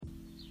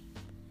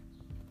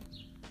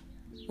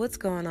What's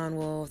going on,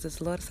 wolves?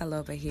 It's Lourdes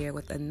Saloba here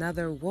with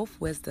another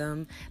Wolf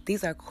Wisdom.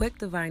 These are quick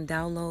divine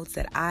downloads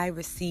that I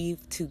receive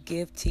to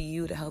give to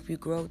you to help you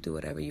grow through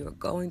whatever you are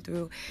going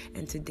through.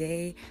 And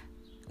today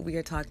we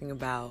are talking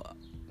about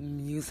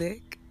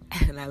music,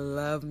 and I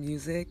love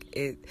music.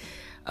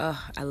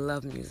 I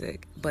love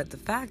music. But the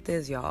fact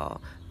is,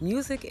 y'all,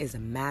 music is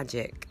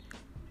magic.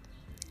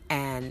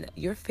 And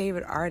your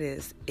favorite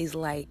artist is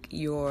like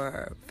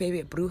your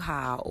favorite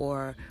bruja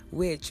or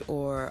witch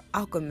or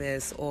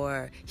alchemist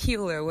or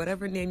healer,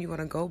 whatever name you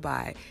want to go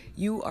by.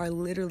 You are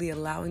literally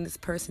allowing this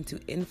person to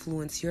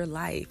influence your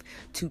life,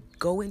 to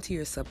go into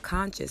your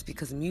subconscious,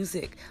 because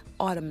music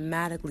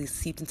automatically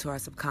seeps into our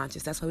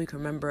subconscious. That's why we can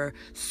remember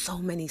so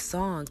many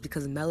songs,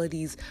 because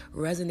melodies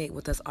resonate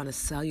with us on a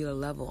cellular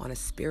level, on a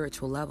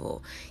spiritual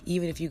level.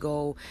 Even if you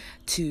go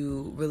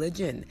to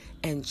religion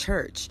and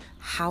church,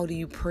 how do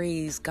you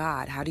praise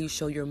God? How do you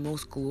show your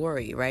most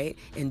glory, right?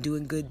 In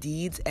doing good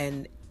deeds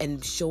and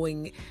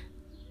showing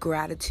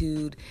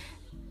gratitude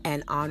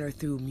and honor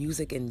through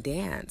music and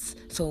dance.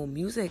 So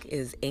music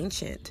is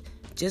ancient,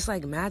 just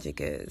like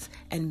magic is,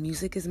 and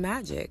music is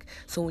magic.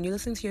 So when you're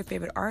listening to your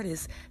favorite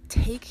artists,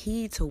 take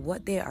heed to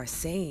what they are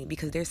saying,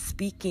 because they're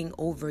speaking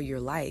over your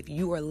life.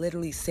 You are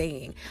literally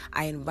saying,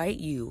 I invite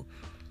you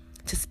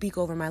to speak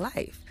over my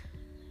life.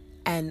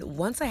 And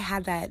once I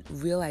had that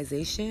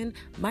realization,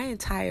 my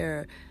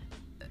entire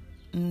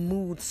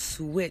mood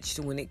switched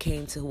when it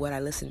came to what I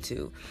listened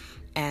to.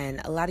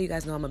 And a lot of you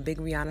guys know I'm a big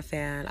Rihanna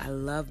fan. I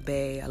love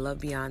Bey. I love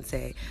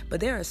Beyonce. But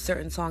there are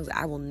certain songs that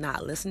I will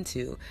not listen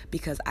to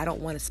because I don't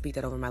want to speak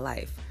that over my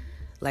life.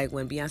 Like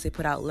when Beyonce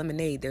put out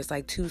Lemonade, there's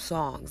like 2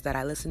 songs that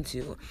I listen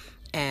to.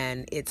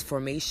 And it's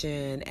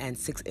Formation and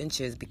 6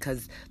 Inches,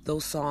 because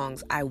those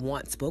songs I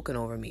want spoken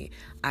over me.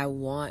 I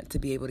want to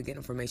be able to get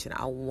information.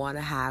 I want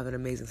to have an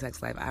amazing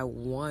sex life. I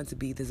want to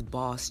be this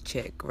boss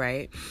chick,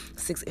 right?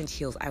 6 Inch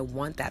Heels. I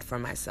want that for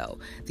myself.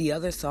 The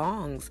other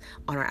songs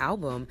on our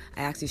album,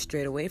 I actually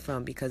strayed away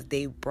from because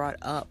they brought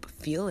up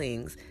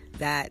feelings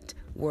that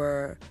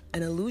were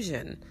an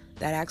illusion,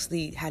 that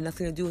actually had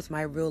nothing to do with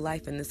my real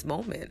life in this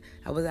moment.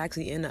 I was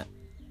actually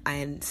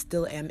and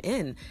still am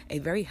in a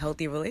very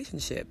healthy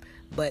relationship,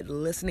 but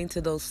listening to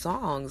those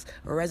songs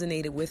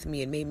resonated with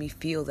me and made me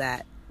feel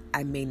that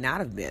I may not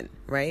have been,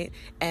 right?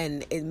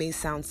 And it may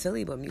sound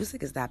silly, but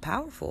music is that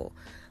powerful.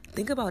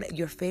 Think about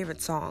your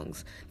favorite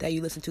songs that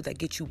you listen to that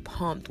get you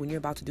pumped when you're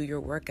about to do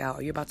your workout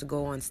or you're about to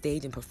go on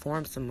stage and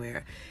perform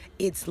somewhere.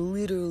 It's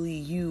literally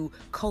you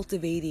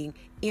cultivating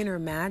inner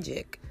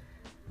magic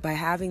by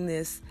having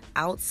this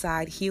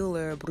outside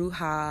healer,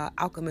 bruja,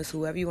 alchemist,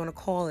 whoever you want to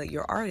call it,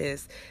 your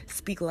artist,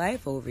 speak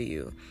life over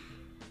you.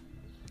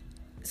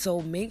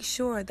 So make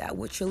sure that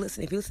what you're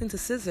listening, if you're listening to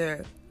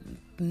SZA,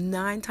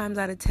 9 times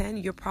out of 10,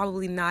 you're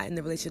probably not in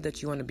the relationship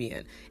that you want to be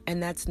in.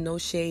 And that's no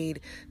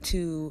shade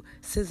to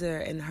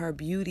SZA and her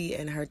beauty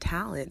and her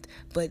talent,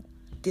 but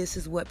this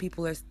is what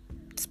people are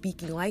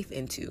speaking life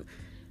into.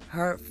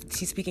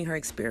 She's speaking her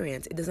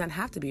experience. It does not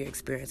have to be your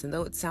experience. And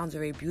though it sounds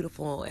very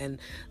beautiful and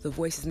the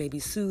voices may be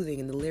soothing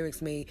and the lyrics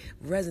may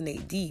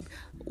resonate deep,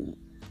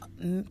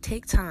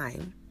 take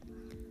time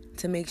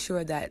to make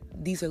sure that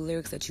these are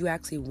lyrics that you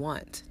actually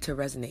want to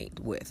resonate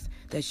with,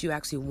 that you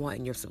actually want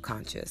in your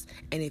subconscious.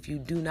 And if you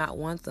do not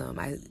want them,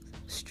 I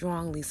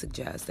strongly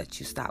suggest that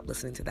you stop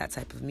listening to that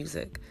type of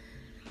music.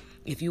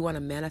 If you want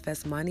to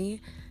manifest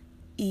money,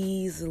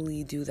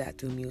 easily do that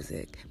through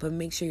music, but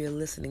make sure you're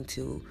listening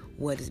to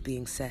what is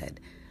being said.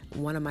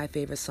 One of my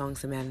favorite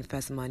songs to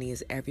manifest money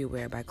is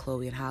Everywhere by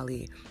Chloe and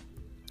Halle,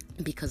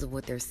 because of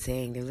what they're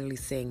saying. They're literally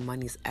saying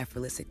money's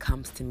effortless. It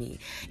comes to me.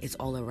 It's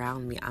all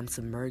around me. I'm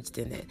submerged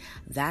in it.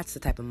 That's the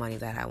type of money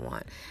that I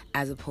want,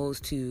 as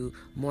opposed to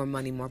more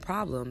money, more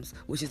problems,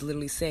 which is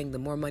literally saying the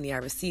more money I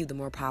receive, the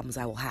more problems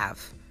I will have.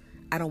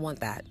 I don't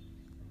want that.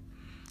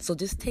 So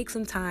just take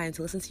some time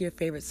to listen to your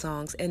favorite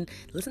songs and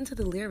listen to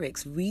the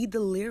lyrics. Read the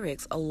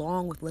lyrics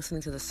along with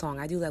listening to the song.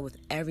 I do that with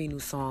every new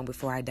song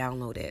before I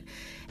download it.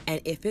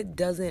 And if it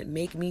doesn't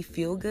make me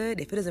feel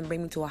good, if it doesn't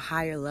bring me to a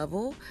higher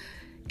level,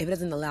 if it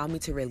doesn't allow me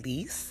to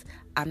release,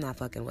 I'm not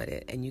fucking with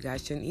it. And you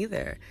guys shouldn't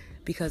either.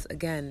 Because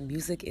again,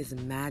 music is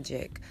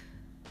magic.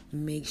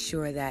 Make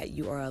sure that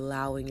you are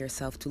allowing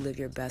yourself to live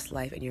your best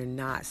life and you're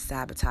not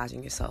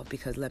sabotaging yourself.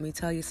 Because let me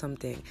tell you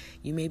something,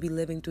 you may be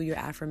living through your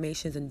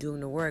affirmations and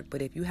doing the work,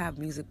 but if you have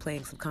music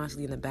playing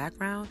subconsciously in the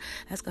background,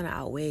 that's going to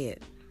outweigh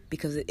it,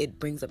 because it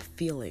brings up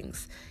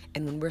feelings.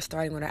 And when we're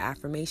starting with our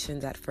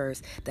affirmations at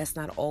first, that's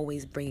not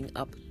always bringing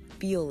up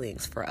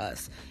feelings for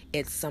us.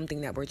 It's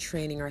something that we're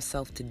training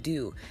ourselves to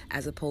do,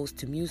 as opposed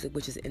to music,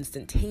 which is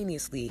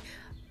instantaneously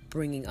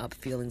bringing up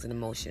feelings and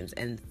emotions.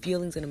 And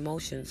feelings and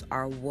emotions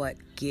are what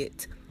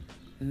get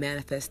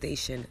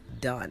manifestation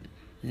done,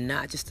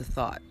 not just a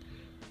thought.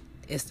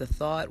 It's the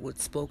thought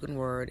with spoken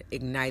word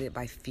ignited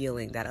by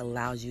feeling that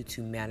allows you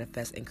to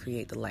manifest and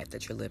create the life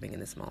that you're living in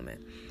this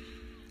moment.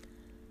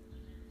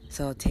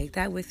 So take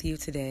that with you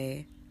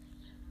today.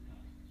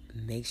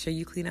 Make sure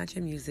you clean out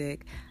your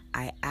music.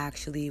 I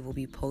actually will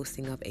be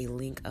posting up a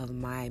link of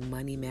my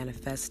money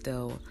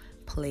manifesto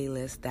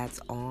playlist that's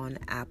on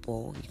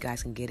Apple. You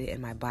guys can get it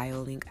in my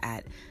bio link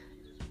at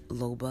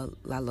Loba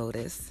La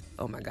Lotus.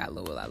 Oh my God,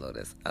 Loba La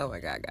Lotus. Oh my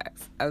God,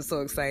 guys. I'm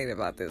so excited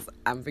about this.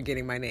 I'm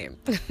forgetting my name.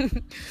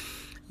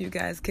 You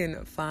guys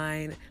can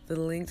find the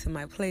link to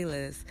my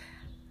playlist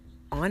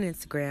on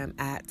Instagram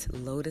at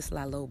Lotus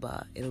La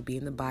Loba. It'll be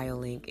in the bio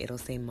link. It'll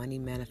say Money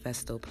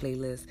Manifesto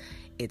playlist.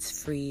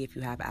 It's free if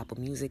you have Apple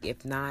Music.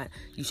 If not,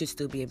 you should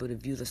still be able to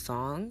view the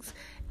songs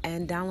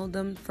and download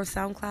them for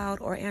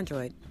SoundCloud or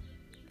Android.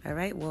 All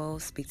right, well,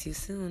 speak to you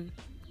soon.